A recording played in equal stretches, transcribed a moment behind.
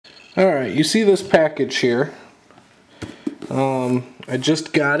Alright, you see this package here. I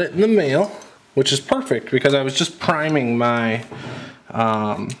just got it in the mail, which is perfect because I was just priming my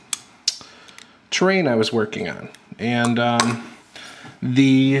terrain I was working on. And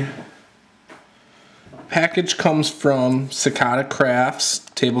the package comes from Cicada Crafts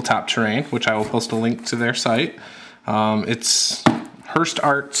Tabletop Terrain, which I will post a link to their site. It's Hirst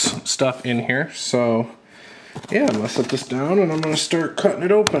Arts stuff in here, so yeah, I'm going to set this down and I'm going to start cutting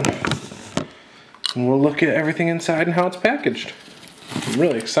it open. And we'll look at everything inside and how it's packaged. I'm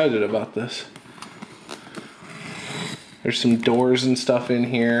really excited about this. There's some doors and stuff in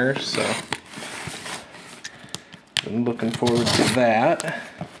here, so I'm looking forward to that.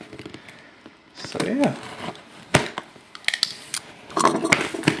 So yeah.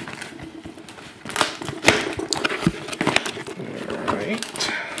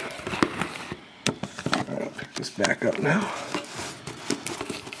 Alright. I'll pick this back up now.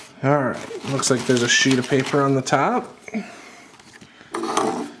 Alright, looks like there's a sheet of paper on the top.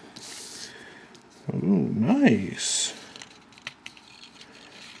 Ooh, nice.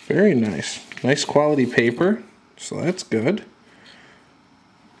 Very nice. Nice quality paper, so that's good.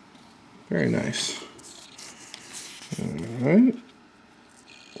 Very nice. Alright.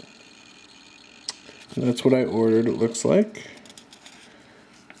 That's what I ordered, it looks like.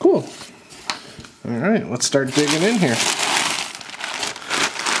 Cool. Alright, let's start digging in here.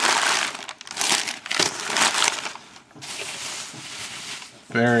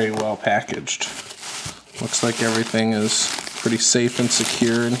 Very well packaged. Looks like everything is pretty safe and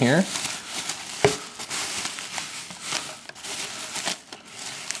secure in here.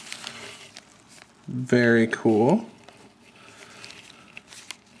 Very cool.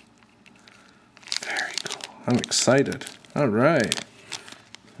 Very cool. I'm excited. Alright.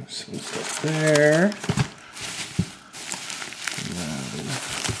 There's some stuff there. And then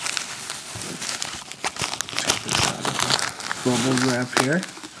take this out of the bubble wrap here.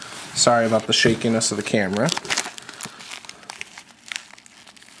 Sorry about the shakiness of the camera.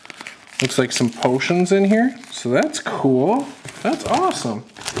 Looks like some potions in here, so that's cool. That's awesome.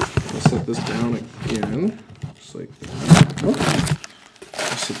 I'll set this down again, just like that. Oh.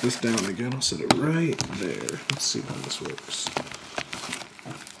 I'll set this down again. I'll set it right there. Let's see how this works.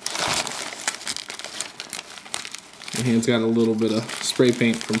 My hand's got a little bit of spray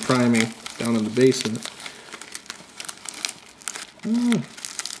paint from priming down in the basement. I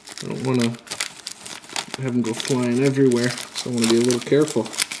don't want to have them go flying everywhere, so I want to be a little careful.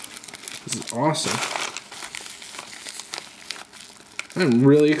 This is awesome. I'm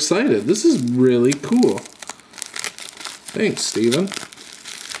really excited. This is really cool. Thanks, Steven.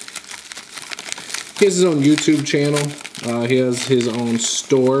 He has his own YouTube channel. He has his own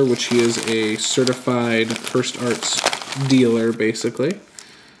store, which he is a certified Hirst Arts dealer, basically.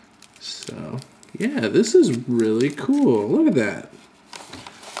 So, yeah, this is really cool. Look at that.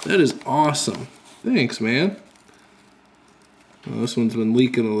 That is awesome. Thanks, man. Well, this one's been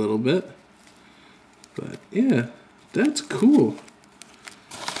leaking a little bit. But, yeah, that's cool.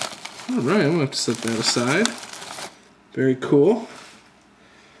 Alright, I'm going to have to set that aside. Very cool.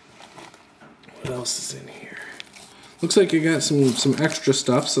 What else is in here? Looks like you got some extra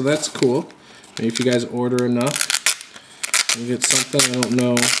stuff, so that's cool. Maybe if you guys order enough, you get something. I don't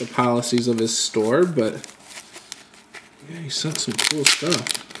know the policies of his store, but yeah, he sent some cool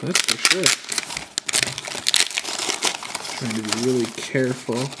stuff. That's for sure. Trying to be really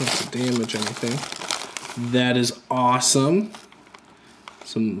careful not to damage anything. That is awesome.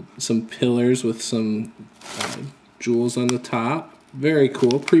 Some pillars with some jewels on the top. Very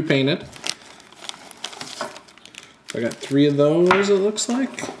cool. Pre-painted. I got 3 of those, it looks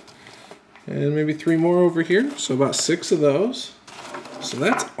like. And maybe 3 more over here. So about 6 of those. So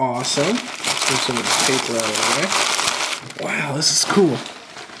that's awesome. Move some of this paper out of the way. Wow, this is cool.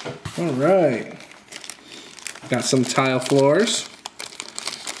 Alright. Got some tile floors.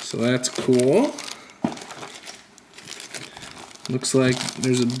 So that's cool. Looks like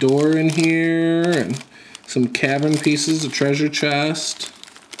there's a door in here and some cabin pieces, a treasure chest.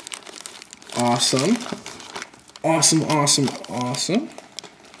 Awesome. Awesome, awesome, awesome.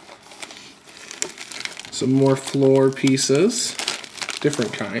 Some more floor pieces.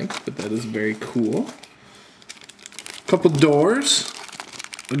 Different kind, but that is very cool. Couple doors.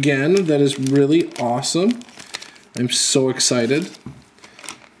 Again, that is really awesome. I'm so excited.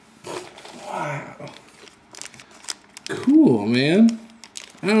 Wow. Cool, man.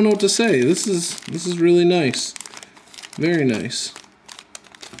 I don't know what to say. This is really nice. Very nice.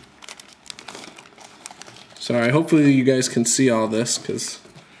 Sorry, hopefully you guys can see all this, because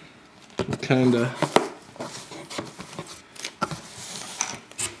I'm kinda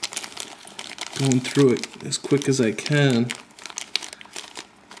going through it as quick as I can.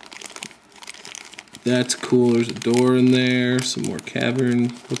 That's cool. There's a door in there. Some more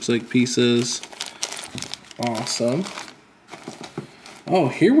cavern, looks like pieces. Awesome. Oh,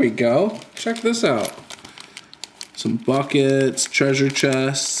 here we go. Check this out. Some buckets, treasure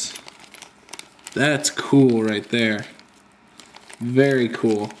chests. That's cool right there. Very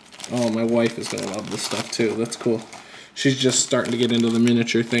cool. Oh, my wife is gonna love this stuff too. That's cool. She's just starting to get into the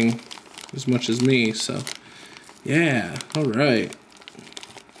miniature thing as much as me, so yeah, all right.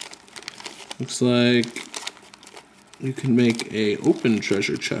 Looks like you can make a open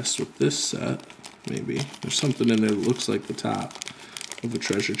treasure chest with this set, maybe. There's something in there that looks like the top of a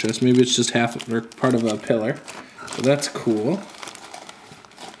treasure chest. Maybe it's just half or part of a pillar. So that's cool.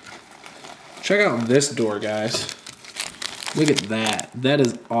 Check out this door, guys. Look at that. That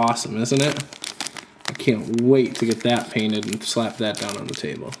is awesome, isn't it? I can't wait to get that painted and slap that down on the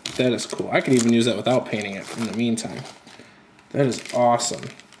table. That is cool. I could even use that without painting it in the meantime. That is awesome.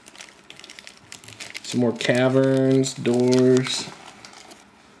 Some more caverns, doors.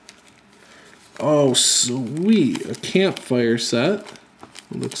 Oh, sweet. A campfire set,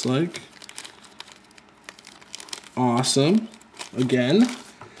 it looks like. Awesome. Again,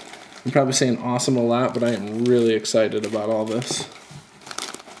 I'm probably saying awesome a lot, but I am really excited about all this.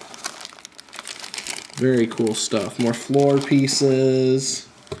 Very cool stuff. More floor pieces.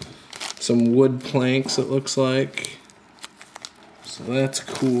 Some wood planks, it looks like. So that's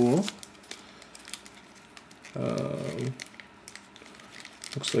cool.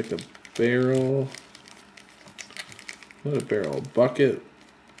 Looks like a barrel. What a barrel? Bucket.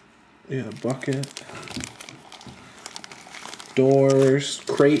 Yeah, bucket. Doors,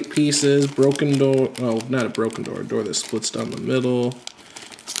 crate pieces, broken door. Oh, not a broken door. A door that splits down the middle.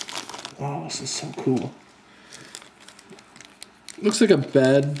 Wow, this is so cool. Looks like a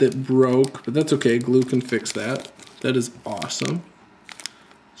bed that broke, but that's okay. Glue can fix that. That is awesome.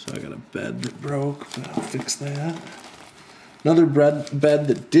 So I got a bed that broke, but I'll fix that. Another bed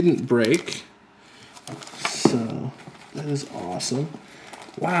that didn't break. So that is awesome.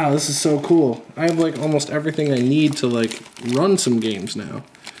 Wow, this is so cool. I have like almost everything I need to like run some games now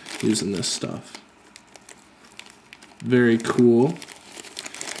using this stuff. Very cool.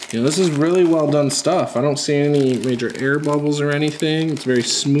 Yeah, this is really well done stuff. I don't see any major air bubbles or anything. It's very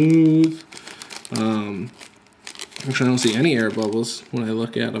smooth. Actually, I don't see any air bubbles when I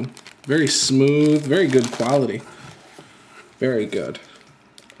look at them. Very smooth, very good quality. Very good.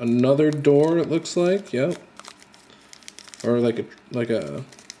 Another door, it looks like. Yep. Or like a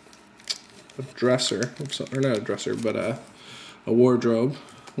dresser, or not a dresser, but a wardrobe.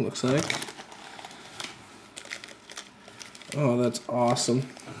 It looks like. Oh, that's awesome.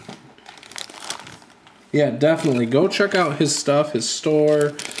 Yeah, definitely go check out his stuff, his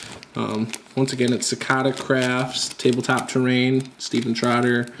store. Once again, it's Cicada Crafts, Tabletop Terrain, Stephen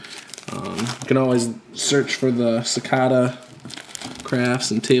Trotter. You can always search for the Cicada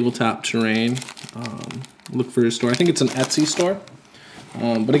Crafts and Tabletop Terrain. Look for his store. I think it's an Etsy store.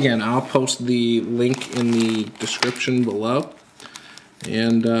 But again, I'll post the link in the description below.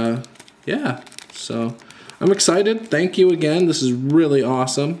 And yeah, so I'm excited. Thank you again. This is really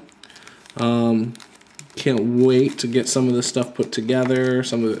awesome. Can't wait to get some of this stuff put together,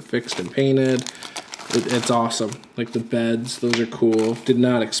 some of it fixed and painted. It's awesome. Like the beds, those are cool. Did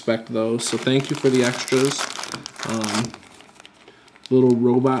not expect those, so thank you for the extras. Little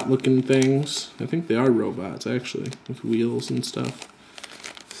robot looking things. I think they are robots actually, with wheels and stuff.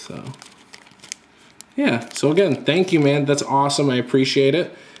 So yeah, so again, thank you, man. That's awesome. I appreciate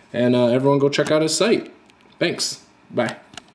it. And everyone go check out his site. Thanks. Bye.